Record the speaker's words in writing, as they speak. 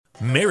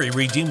Mary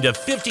redeemed a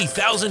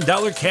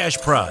 $50,000 cash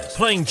prize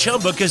playing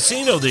Chumba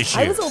Casino this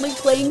year. I was only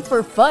playing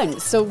for fun,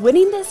 so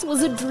winning this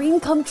was a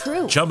dream come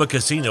true. Chumba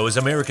Casino is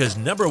America's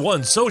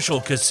 #1 social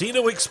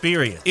casino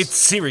experience. It's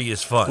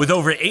serious fun. With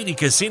over 80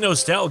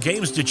 casino-style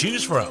games to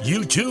choose from,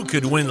 you too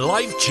could win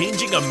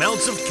life-changing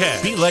amounts of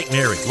cash. Be like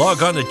Mary.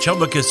 Log on to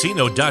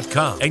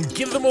ChumbaCasino.com and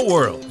give them a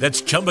whirl.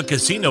 That's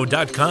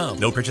ChumbaCasino.com.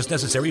 No purchase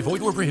necessary.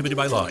 Void where prohibited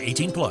by law.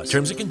 18+.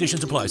 Terms and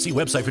conditions apply. See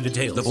website for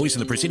details. The voice in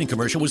the preceding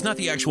commercial was not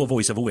the actual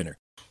voice of a winner.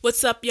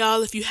 What's up,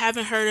 y'all? If you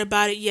haven't heard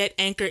about it yet,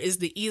 Anchor is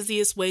the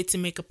easiest way to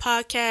make a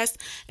podcast,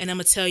 and I'm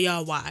going to tell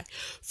y'all why.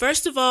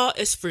 First of all,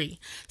 it's free.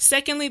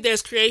 Secondly,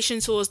 there's creation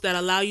tools that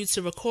allow you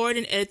to record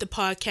and edit the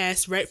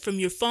podcast right from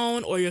your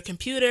phone or your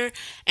computer.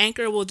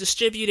 Anchor will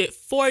distribute it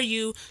for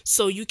you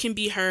so you can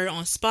be heard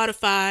on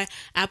Spotify,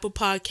 Apple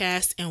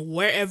Podcasts, and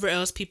wherever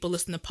else people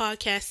listen to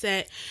podcasts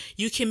at.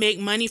 You can make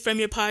money from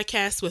your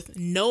podcast with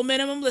no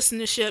minimum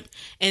listenership,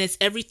 and it's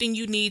everything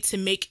you need to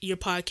make your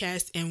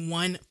podcast in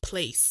one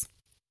place.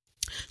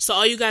 So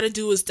all you got to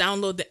do is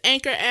download the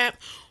Anchor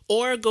app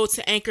or go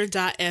to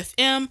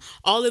anchor.fm.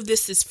 All of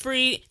this is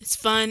free. It's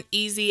fun,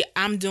 easy.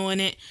 I'm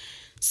doing it.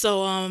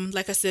 So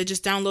like I said,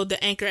 just download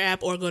the Anchor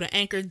app or go to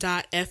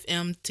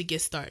anchor.fm to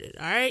get started.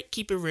 All right,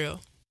 keep it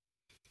real.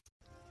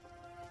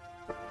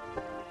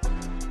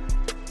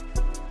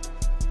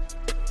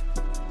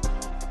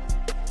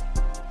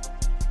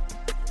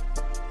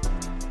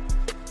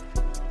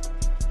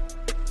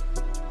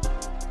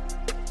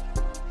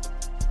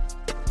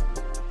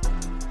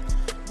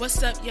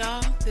 What's up,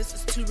 y'all? This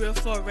is 2 Real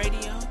 4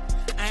 Radio.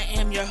 I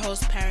am your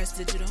host, Paris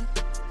Digital.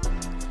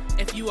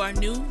 If you are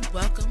new,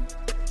 welcome.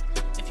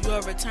 If you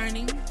are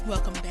returning,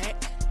 welcome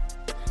back.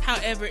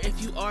 However,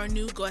 if you are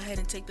new, go ahead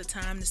and take the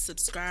time to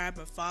subscribe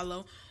or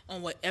follow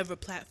on whatever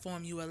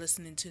platform you are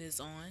listening to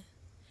this on.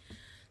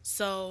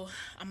 So,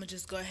 I'm going to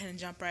just go ahead and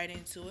jump right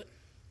into it.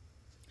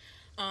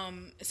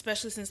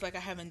 Especially since I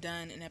haven't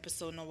done an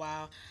episode in a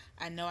while.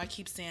 I know I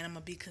keep saying I'm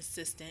going to be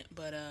consistent,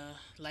 but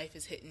life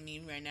is hitting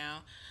me right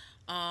now.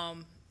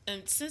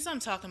 And since I'm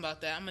talking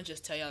about that, I'm gonna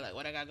just tell y'all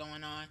what I got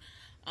going on.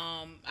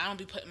 I don't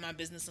be putting my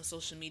business on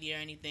social media or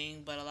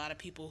anything, but a lot of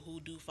people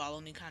who do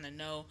follow me kind of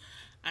know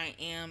I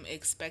am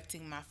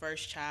expecting my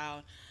first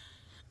child.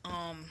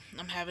 I'm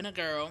having a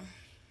girl,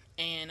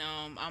 and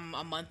I'm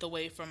a month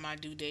away from my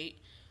due date.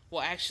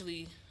 Well,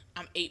 actually,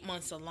 I'm 8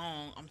 months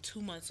along. I'm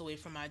 2 months away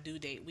from my due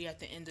date. We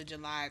at the end of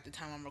July at the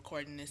time I'm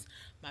recording this.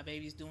 My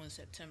baby's due in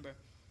September.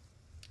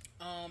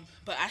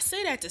 But I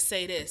say that to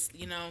say this,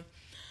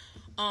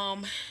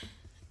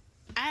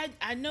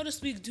 I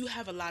noticed we do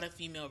have a lot of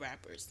female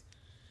rappers,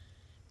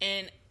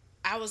 and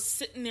I was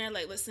sitting there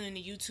listening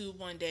to YouTube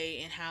one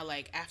day, and how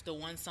after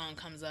one song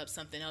comes up,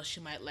 something else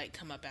you might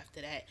come up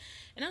after that,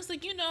 and I was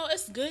like,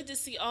 it's good to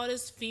see all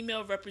this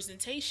female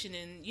representation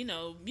in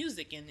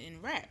music and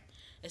in rap,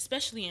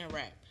 especially in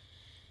rap.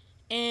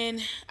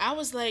 And I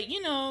was like,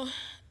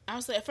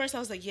 at first I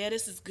was like, yeah,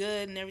 this is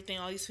good and everything,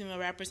 all these female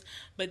rappers.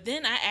 But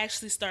then I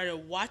actually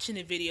started watching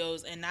the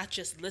videos and not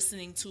just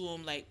listening to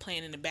them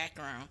playing in the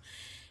background.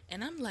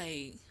 And I'm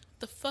like,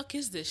 the fuck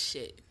is this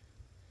shit?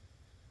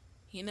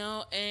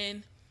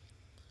 And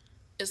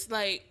it's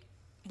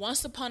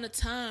once upon a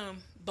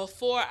time,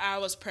 before I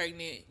was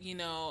pregnant,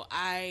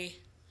 I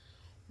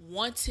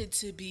wanted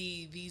to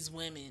be these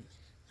women.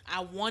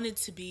 I wanted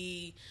to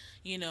be,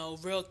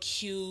 real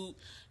cute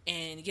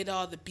and get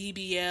all the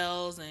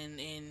BBLs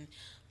and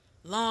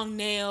long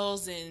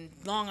nails and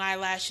long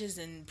eyelashes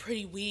and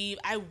pretty weave.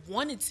 I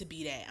wanted to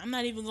be that. I'm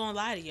not even gonna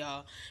lie to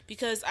y'all,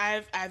 because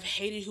I've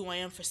hated who I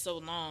am for so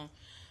long.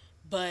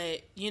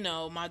 But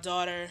my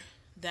daughter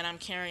that I'm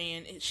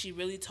carrying, she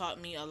really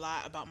taught me a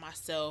lot about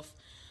myself.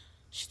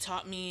 She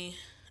taught me,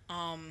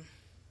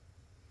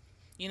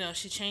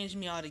 she changed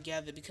me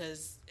altogether,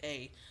 because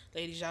hey,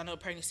 ladies, y'all know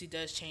pregnancy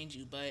does change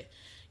you, but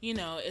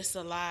it's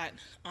a lot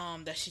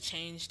that she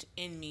changed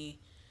in me,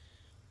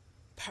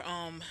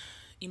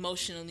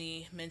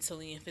 emotionally,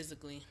 mentally, and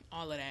physically,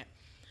 all of that.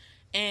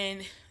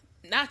 And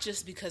not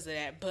just because of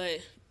that,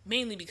 but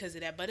mainly because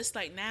of that. But it's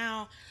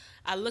now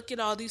I look at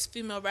all these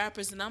female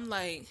rappers and I'm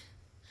like,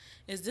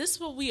 is this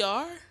what we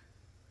are?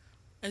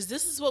 Is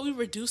this what we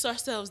reduce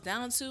ourselves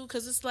down to?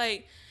 Because it's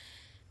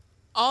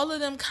all of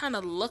them kind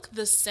of look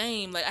the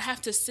same. I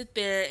have to sit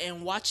there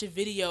and watch a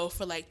video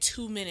for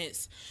 2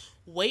 minutes,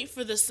 wait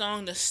for the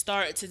song to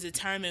start to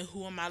determine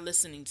who am I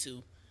listening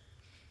to.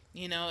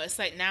 It's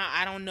now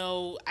I don't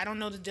know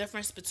the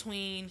difference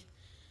between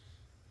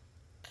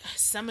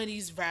some of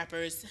these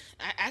rappers.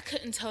 I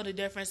couldn't tell the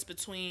difference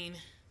between,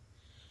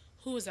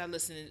 who was I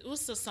listening to? It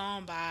was a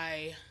song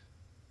by,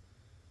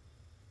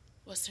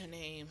 what's her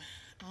name?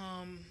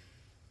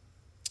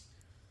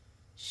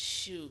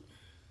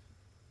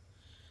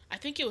 I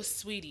think it was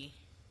Sweetie.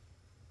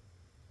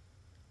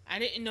 I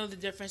didn't know the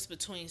difference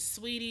between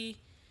Sweetie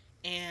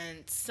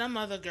and some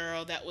other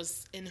girl that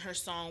was in her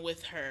song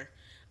with her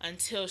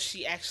until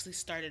she actually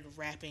started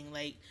rapping.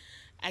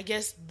 I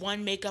guess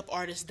one makeup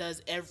artist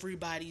does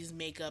everybody's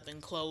makeup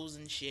and clothes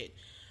and shit.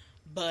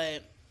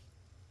 But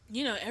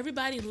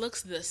everybody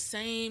looks the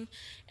same.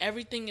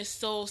 Everything is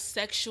so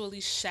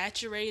sexually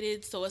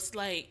saturated. So it's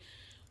like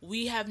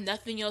we have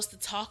nothing else to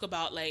talk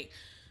about. Like,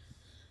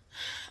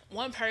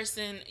 one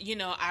person,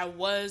 I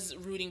was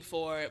rooting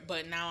for,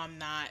 but now I'm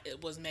not.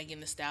 It was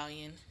Megan Thee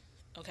Stallion.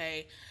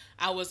 Okay.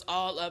 I was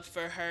all up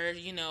for her.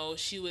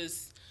 She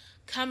was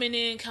coming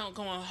in,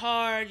 going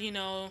hard,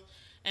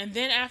 And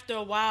then after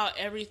a while,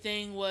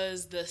 everything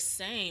was the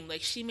same.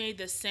 Like, she made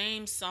the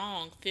same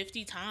song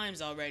 50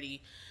 times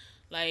already.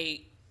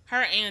 Like,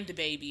 her and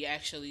DaBaby,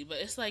 actually. But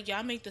it's like,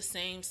 y'all make the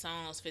same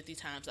songs 50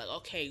 times. Like,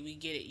 okay, we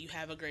get it. You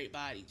have a great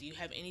body. Do you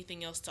have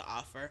anything else to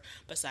offer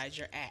besides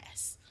your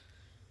ass?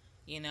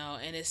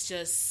 And it's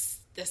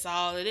just, that's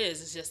all it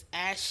is. It's just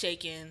ass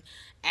shaking,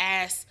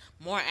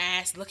 more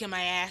ass, look at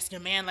my ass,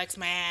 your man likes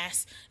my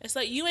ass. It's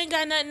like, you ain't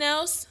got nothing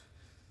else.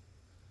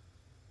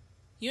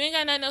 You ain't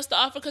got nothing else to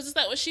offer, because it's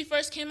like when she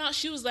first came out,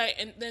 she was like,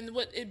 and then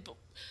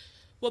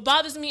what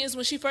bothers me is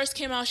when she first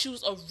came out, she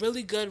was a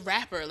really good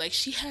rapper. Like,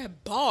 she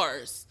had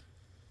bars,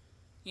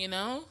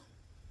 Megan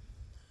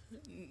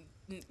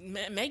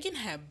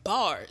had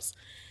bars.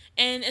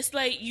 And it's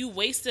like, you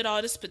wasted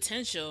all this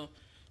potential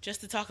just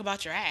to talk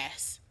about your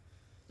ass.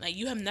 Like,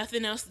 you have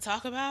nothing else to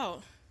talk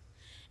about.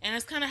 And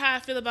that's kind of how I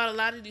feel about a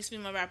lot of these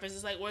female rappers.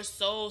 It's like, we're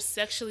so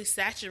sexually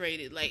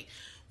saturated. Like,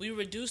 we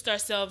reduced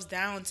ourselves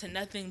down to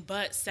nothing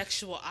but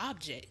sexual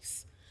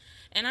objects.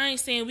 And I ain't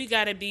saying we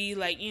gotta be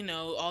like,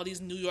 all these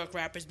New York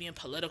rappers being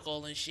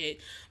political and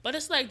shit. But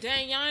it's like,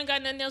 dang, y'all ain't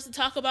got nothing else to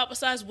talk about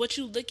besides what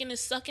you licking and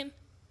sucking.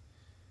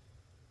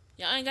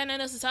 Y'all ain't got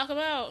nothing else to talk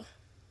about.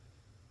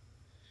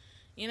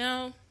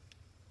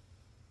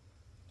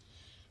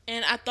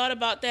 And I thought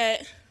about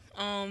that,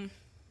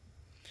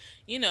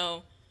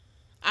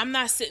 I'm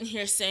not sitting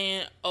here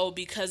saying, oh,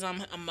 because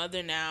I'm a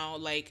mother now,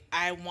 like,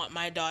 I want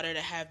my daughter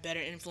to have better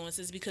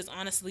influences, because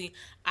honestly,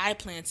 I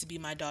plan to be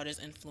my daughter's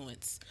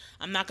influence.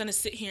 I'm not going to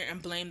sit here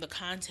and blame the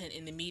content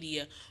in the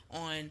media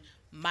on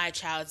my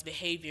child's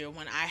behavior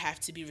when I have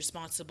to be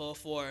responsible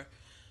for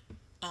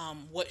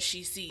what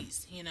she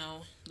sees.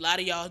 A lot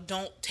of y'all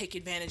don't take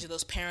advantage of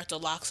those parental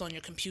locks on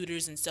your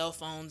computers and cell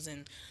phones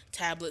and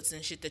tablets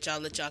and shit that y'all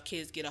let y'all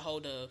kids get a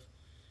hold of.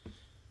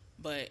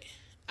 But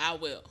I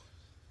will.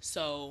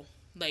 So,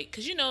 like,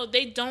 because,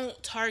 they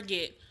don't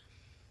target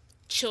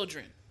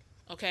children,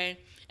 okay?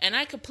 And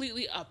I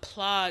completely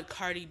applaud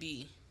Cardi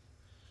B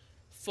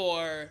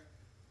for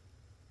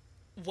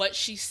what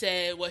she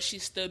said, what she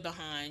stood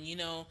behind.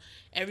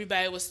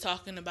 Everybody was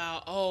talking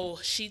about, oh,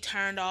 she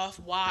turned off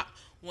WAP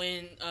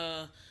when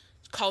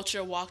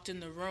Culture walked in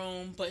the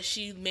room, but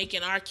she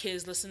making our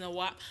kids listen to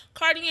WAP.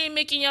 Cardi ain't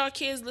making y'all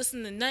kids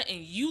listen to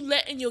nothing. You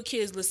letting your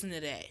kids listen to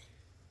that.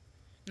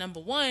 Number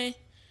one.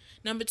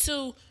 Number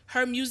two,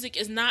 her music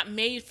is not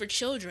made for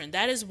children.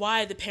 That is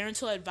why the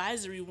parental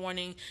advisory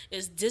warning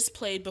is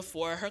displayed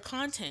before her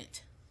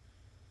content.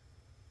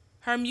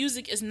 Her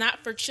music is not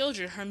for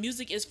children. Her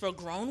music is for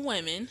grown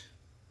women.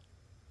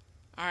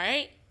 All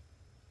right?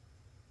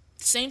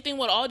 Same thing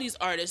with all these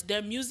artists.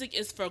 Their music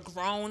is for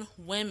grown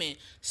women.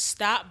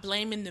 Stop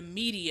blaming the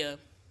media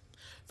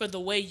for the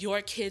way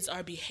your kids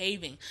are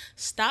behaving.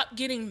 Stop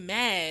getting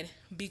mad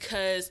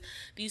because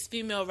these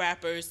female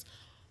rappers,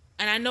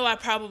 and I know I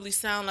probably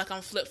sound like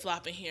I'm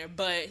flip-flopping here,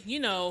 but,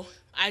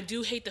 I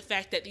do hate the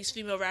fact that these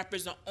female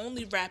rappers are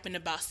only rapping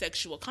about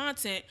sexual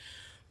content,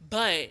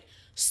 but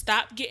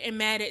stop getting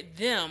mad at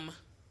them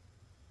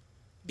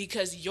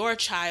because your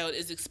child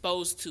is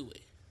exposed to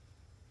it.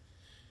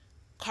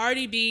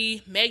 Cardi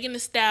B, Megan Thee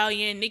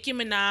Stallion, Nicki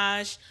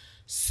Minaj,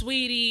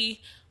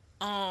 Sweetie,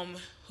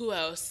 who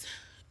else?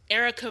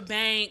 Erica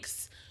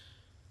Banks,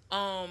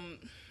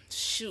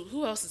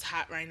 who else is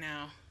hot right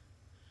now?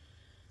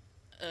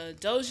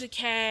 Doja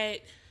Cat,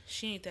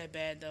 she ain't that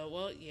bad though.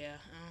 Well, yeah.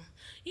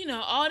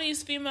 All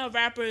these female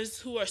rappers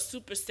who are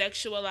super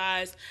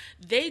sexualized,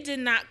 they did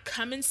not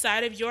come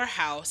inside of your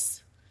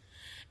house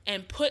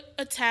and put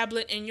a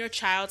tablet in your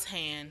child's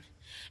hand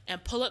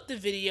and pull up the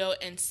video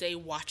and say,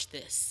 watch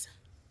this.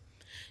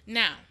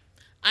 Now,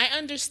 I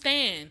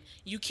understand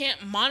you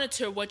can't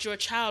monitor what your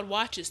child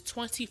watches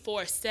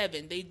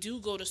 24/7. They do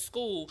go to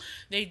school.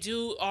 They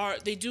do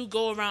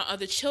go around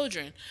other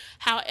children.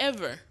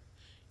 However,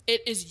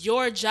 it is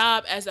your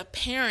job as a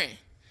parent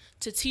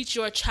to teach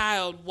your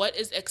child what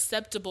is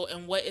acceptable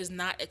and what is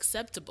not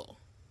acceptable.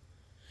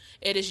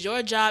 It is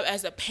your job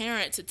as a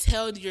parent to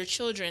tell your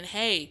children,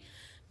 hey,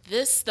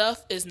 this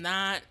stuff is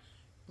not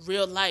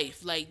real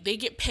life. Like, they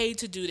get paid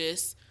to do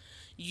this.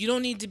 You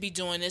don't need to be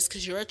doing this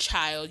because you're a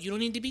child. You don't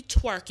need to be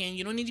twerking.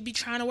 You don't need to be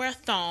trying to wear a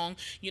thong.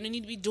 You don't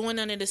need to be doing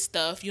none of this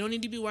stuff. You don't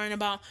need to be worrying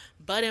about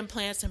butt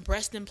implants and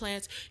breast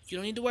implants. You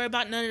don't need to worry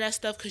about none of that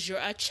stuff because you're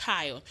a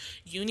child.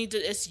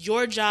 It's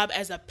your job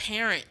as a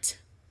parent.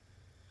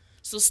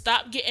 So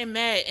stop getting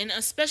mad. And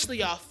especially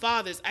y'all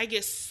fathers. I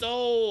get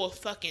so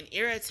fucking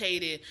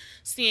irritated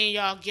seeing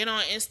y'all get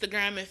on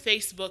Instagram and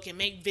Facebook and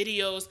make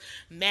videos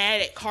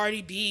mad at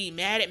Cardi B,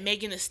 mad at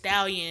Megan Thee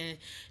Stallion,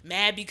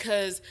 mad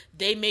because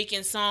they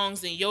making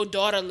songs and your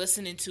daughter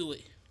listening to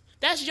it.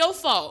 That's your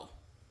fault.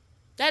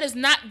 That is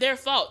not their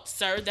fault,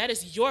 sir. That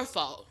is your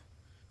fault.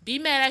 Be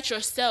mad at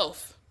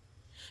yourself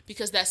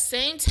because that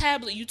same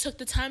tablet you took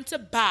the time to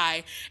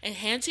buy and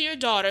hand to your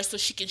daughter so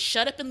she can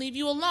shut up and leave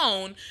you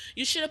alone,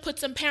 you should have put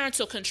some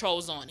parental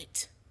controls on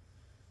it.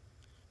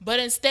 But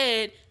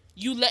instead,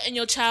 you letting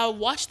your child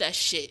watch that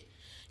shit.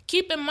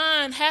 Keep in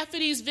mind, half of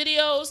these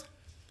videos,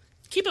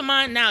 keep in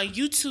mind now,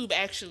 YouTube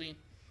actually,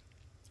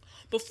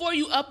 before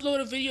you upload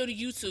a video to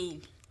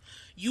YouTube,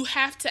 you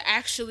have to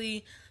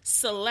actually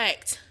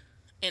select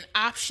an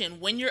option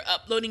when you're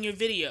uploading your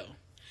video.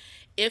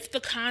 If the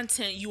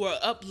content you are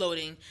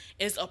uploading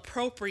is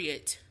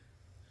appropriate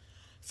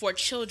for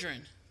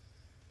children,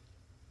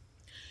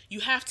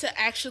 you have to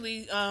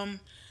actually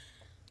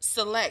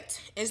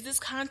select, is this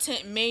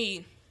content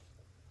made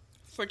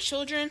for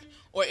children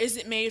or is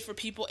it made for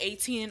people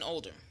 18 and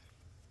older?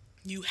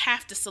 You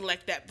have to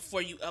select that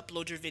before you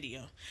upload your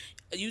video.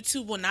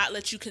 YouTube will not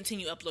let you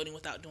continue uploading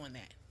without doing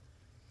that.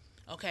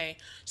 Okay,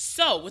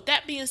 so with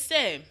that being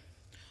said,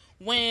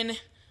 when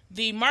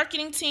the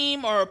marketing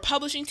team or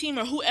publishing team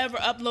or whoever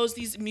uploads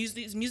these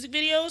music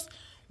videos,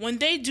 when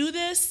they do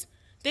this,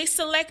 they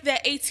select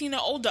that 18 or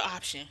older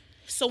option.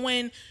 So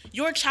when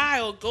your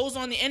child goes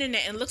on the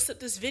internet and looks at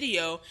this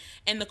video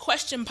and the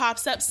question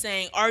pops up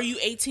saying, are you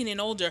 18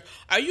 and older?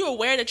 Are you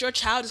aware that your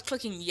child is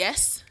clicking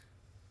yes?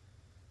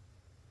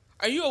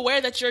 Are you aware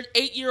that your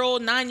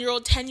 8-year-old,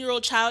 9-year-old,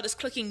 10-year-old child is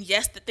clicking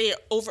yes that they are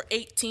over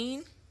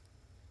 18?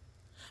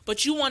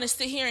 But you want to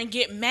sit here and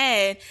get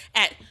mad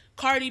at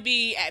Cardi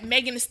B, at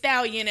Megan Thee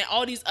Stallion, and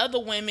all these other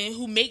women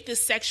who make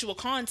this sexual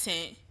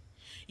content.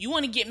 You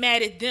want to get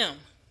mad at them.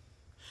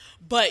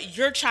 But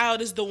your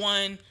child is the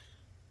one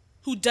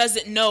who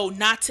doesn't know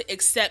not to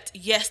accept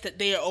yes that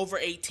they are over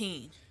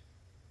 18.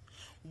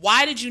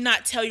 Why did you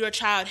not tell your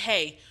child,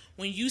 hey,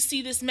 when you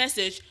see this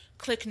message,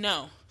 click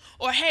no?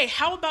 Or hey,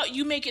 how about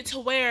you make it to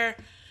where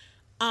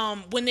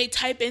when they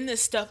type in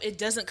this stuff, it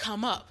doesn't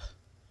come up?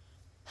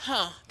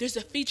 There's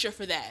a feature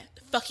for that.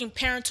 Fucking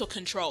parental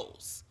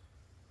controls.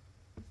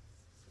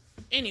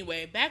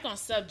 Anyway, back on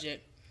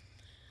subject.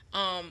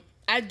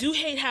 I do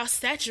hate how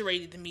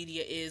saturated the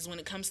media is when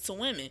it comes to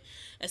women.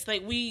 It's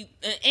like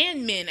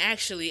and men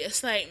actually.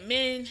 It's like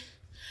men,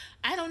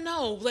 I don't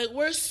know. Like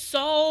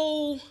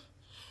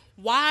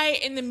why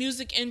in the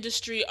music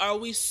industry are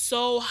we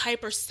so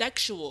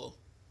hypersexual?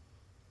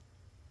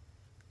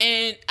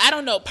 And I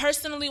don't know,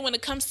 personally, when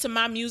it comes to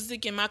my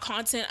music and my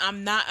content,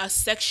 I'm not a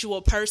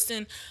sexual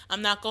person.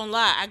 I'm not gonna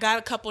lie. I got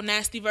a couple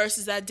nasty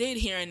verses I did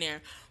here and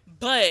there.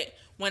 But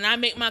when I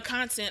make my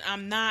content,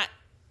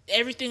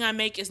 everything I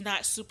make is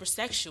not super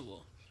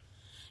sexual.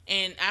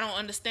 And I don't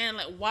understand,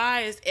 like,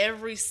 why is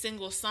every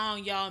single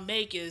song y'all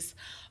make is,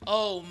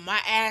 oh, my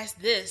ass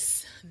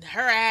this,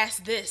 her ass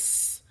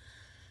this,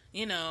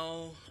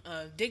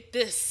 dick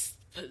this,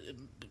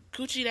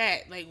 coochie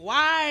that. Like,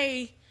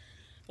 why?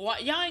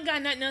 Y'all ain't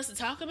got nothing else to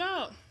talk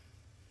about?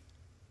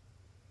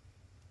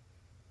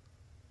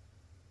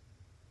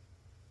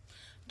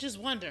 Just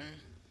wondering.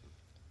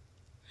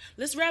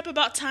 Let's rap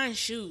about tying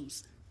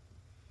shoes.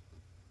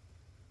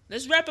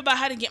 Let's rap about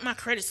how to get my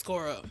credit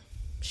score up.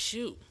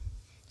 Shoot.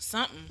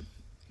 Something.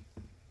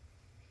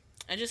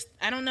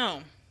 I don't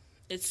know.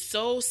 It's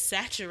so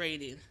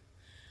saturated.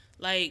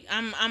 Like,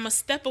 I'm a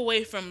step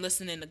away from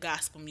listening to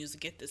gospel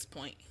music at this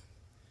point.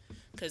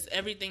 Because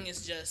everything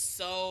is just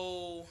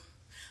so...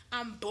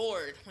 I'm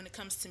bored when it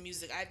comes to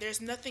music. There's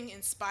nothing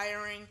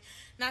inspiring.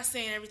 Not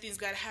saying everything's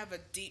got to have a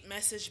deep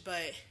message,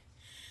 but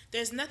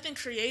there's nothing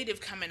creative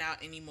coming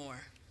out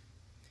anymore.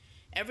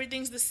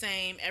 Everything's the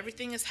same.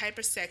 Everything is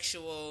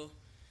hypersexual.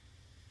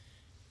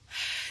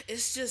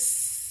 It's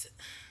just...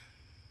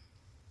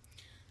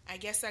 I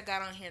guess I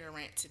got on here to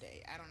rant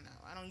today. I don't know.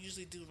 I don't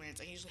usually do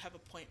rants. I usually have a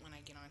point when I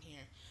get on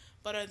here.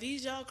 But are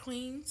these y'all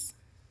queens?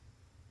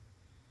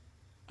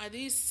 Are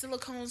these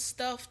silicone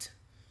stuffed,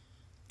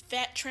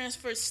 fat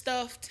transfer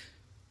stuffed,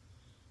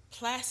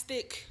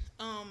 plastic,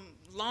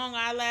 long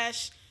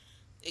eyelash,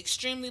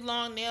 extremely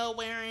long nail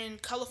wearing,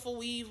 colorful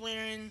weave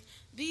wearing,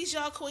 these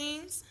y'all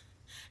queens?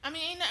 I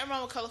mean, ain't nothing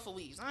wrong with colorful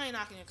weaves. I ain't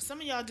knocking it, because some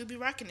of y'all do be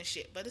rocking this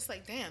shit. But it's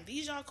like, damn,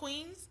 these y'all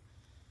queens?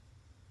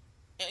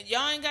 And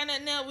y'all ain't got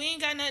nothing else? We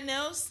ain't got nothing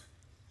else?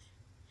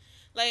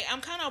 Like,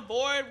 I'm kind of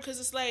bored, because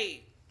it's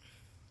like,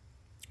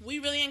 we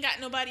really ain't got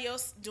nobody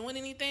else doing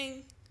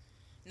anything?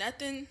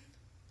 Nothing?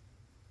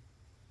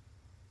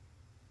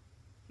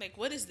 Like,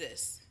 what is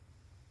this?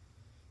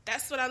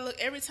 That's what I look,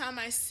 every time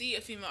I see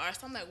a female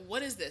artist, I'm like,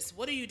 what is this?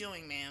 What are you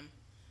doing, ma'am?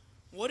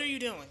 What are you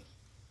doing?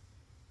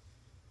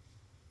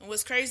 And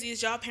what's crazy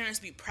is y'all parents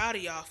be proud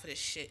of y'all for this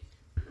shit.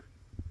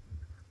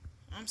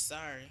 I'm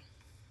sorry.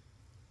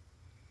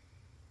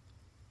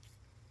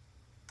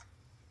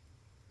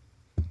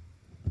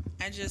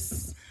 I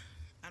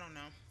don't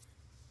know.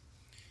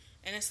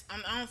 And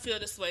I don't feel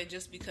this way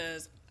just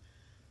because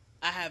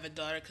I have a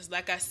daughter. Because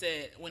like I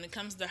said, when it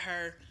comes to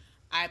her,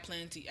 I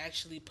plan to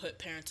actually put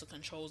parental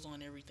controls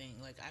on everything.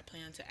 Like, I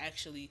plan to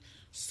actually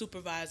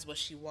supervise what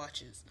she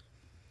watches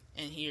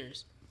and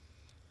hears.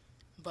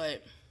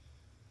 But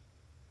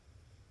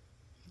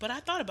I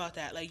thought about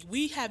that. Like,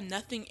 we have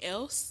nothing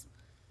else.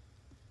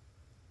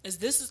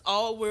 Is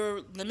all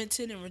we're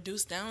limited and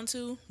reduced down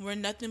to? We're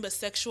nothing but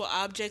sexual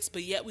objects,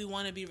 but yet we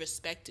want to be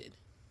respected.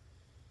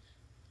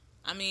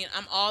 I mean,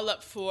 I'm all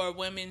up for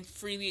women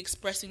freely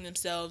expressing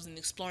themselves and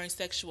exploring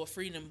sexual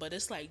freedom, but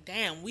it's like,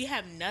 damn, we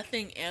have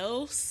nothing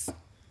else?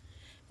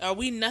 Are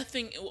we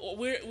nothing?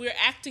 We're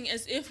acting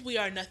as if we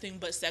are nothing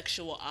but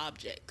sexual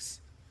objects.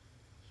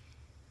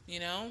 You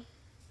know?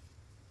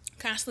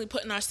 Constantly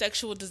putting our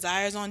sexual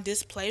desires on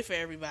display for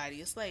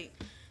everybody. It's like,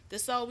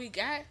 this all we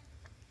got?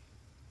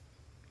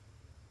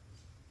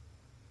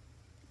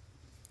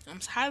 I'm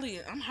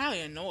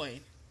highly annoyed.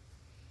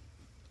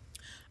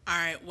 All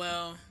right,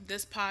 well,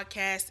 this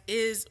podcast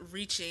is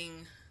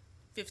reaching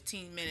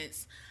 15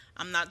 minutes.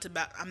 I'm not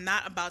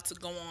about to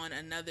go on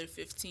another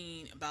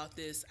 15 about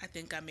this. I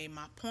think I made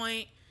my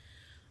point.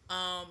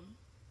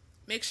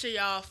 Make sure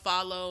y'all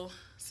follow,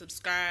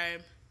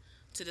 subscribe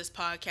to this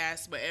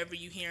podcast wherever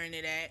you're hearing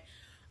it at.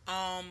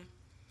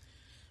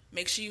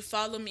 Make sure you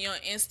follow me on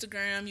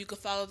Instagram. You can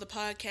follow the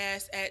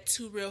podcast at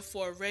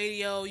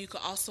 2Real4Radio. You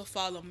can also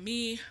follow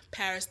me,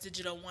 Paris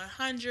Digital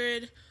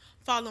 100.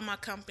 Follow my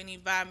company,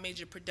 Vibe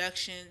Major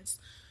Productions.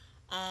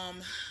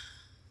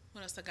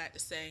 What else I got to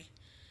say?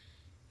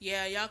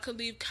 Yeah, y'all could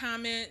leave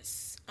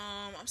comments.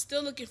 I'm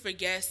still looking for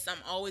guests. I'm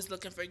always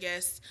looking for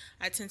guests.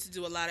 I tend to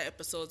do a lot of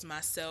episodes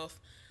myself.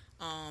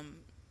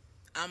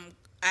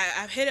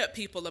 I've hit up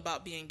people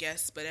about being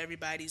guests, but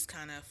everybody's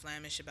kind of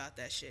flamish about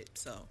that shit.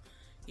 So,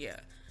 yeah.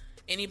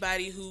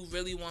 Anybody who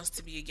really wants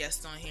to be a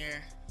guest on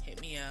here, hit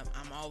me up.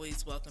 I'm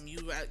always welcome. You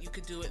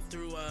could do it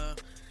through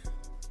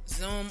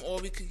Zoom,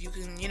 or you can,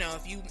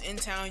 if you in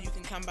town, you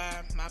can come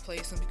by my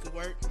place and we could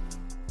work.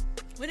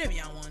 Whatever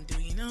y'all want to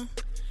do,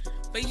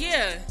 But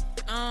yeah,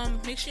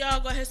 make sure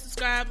y'all go ahead and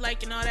subscribe,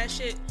 like, and all that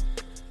shit.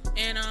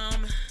 And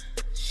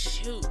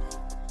shoot.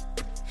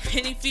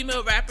 Any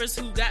female rappers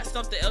who got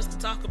something else to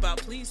talk about,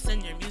 please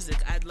send your music.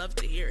 I'd love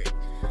to hear it.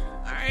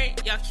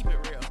 Alright, y'all keep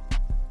it real.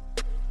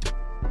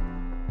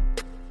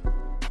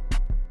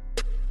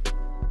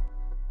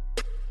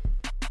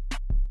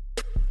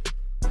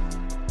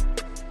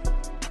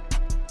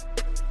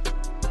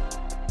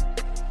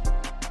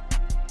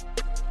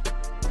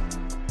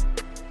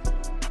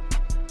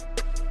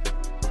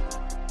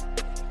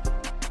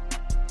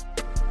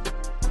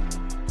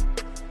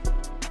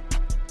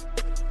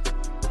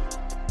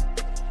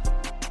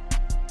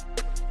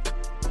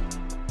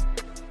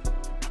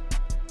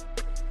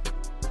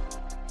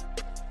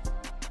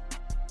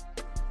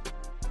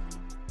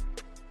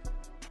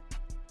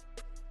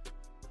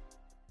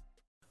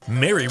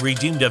 Mary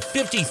redeemed a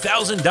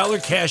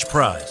 $50,000 cash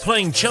prize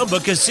playing Chumba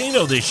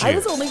Casino this year. I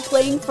was only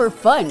playing for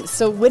fun,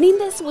 so winning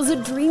this was a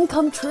dream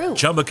come true.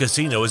 Chumba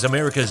Casino is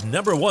America's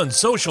 #1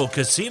 social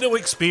casino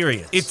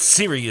experience. It's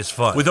serious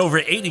fun. With over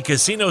 80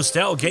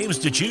 casino-style games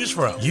to choose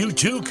from, you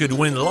too could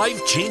win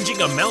life-changing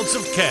amounts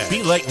of cash.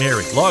 Be like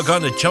Mary. Log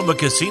on to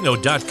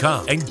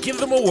ChumbaCasino.com and give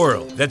them a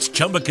whirl. That's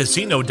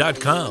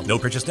ChumbaCasino.com. No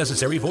purchase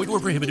necessary. Void where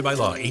prohibited by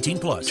law.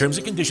 18+. Terms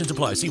and conditions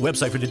apply. See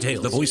website for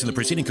details. The voice in the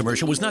preceding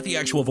commercial was not the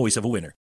actual voice of a winner.